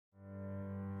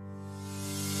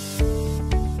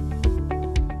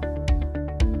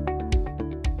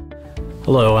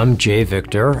Hello, I'm Jay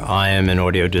Victor. I am an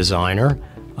audio designer.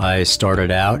 I started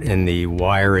out in the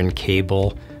wire and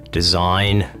cable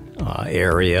design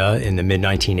area in the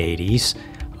mid-1980s,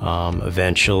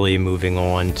 eventually moving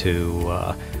on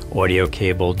to audio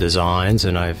cable designs,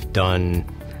 and I've done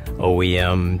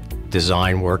OEM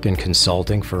design work and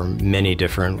consulting for many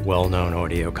different well-known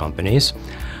audio companies.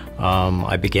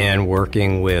 I began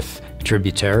working with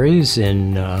Tributaries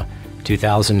in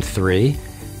 2003.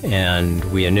 And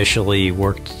we initially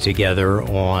worked together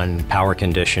on power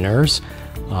conditioners.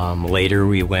 Later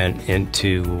we went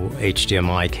into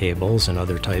HDMI cables and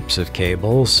other types of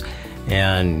cables.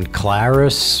 And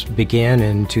Clarus began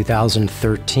in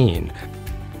 2013.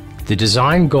 The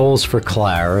design goals for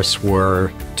Clarus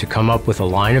were to come up with a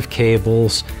line of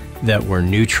cables that were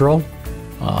neutral,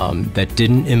 that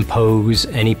didn't impose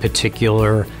any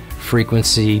particular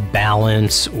frequency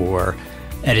balance or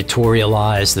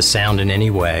editorialize the sound in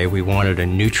any way. We wanted a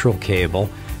neutral cable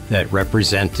that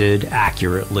represented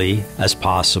accurately as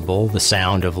possible the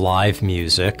sound of live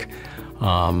music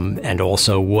and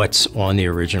also what's on the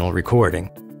original recording.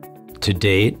 To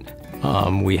date,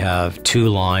 we have two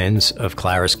lines of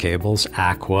Clarus cables,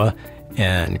 Aqua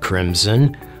and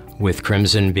Crimson, with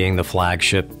Crimson being the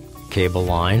flagship cable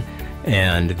line.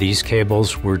 And these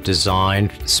cables were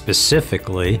designed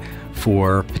specifically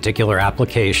for particular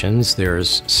applications.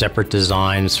 There's separate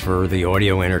designs for the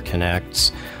audio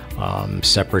interconnects,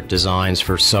 separate designs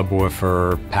for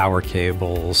subwoofer, power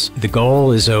cables. The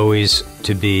goal is always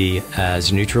to be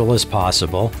as neutral as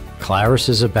possible. Clarus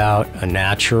is about a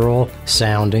natural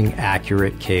sounding,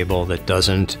 accurate cable that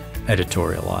doesn't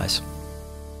editorialize.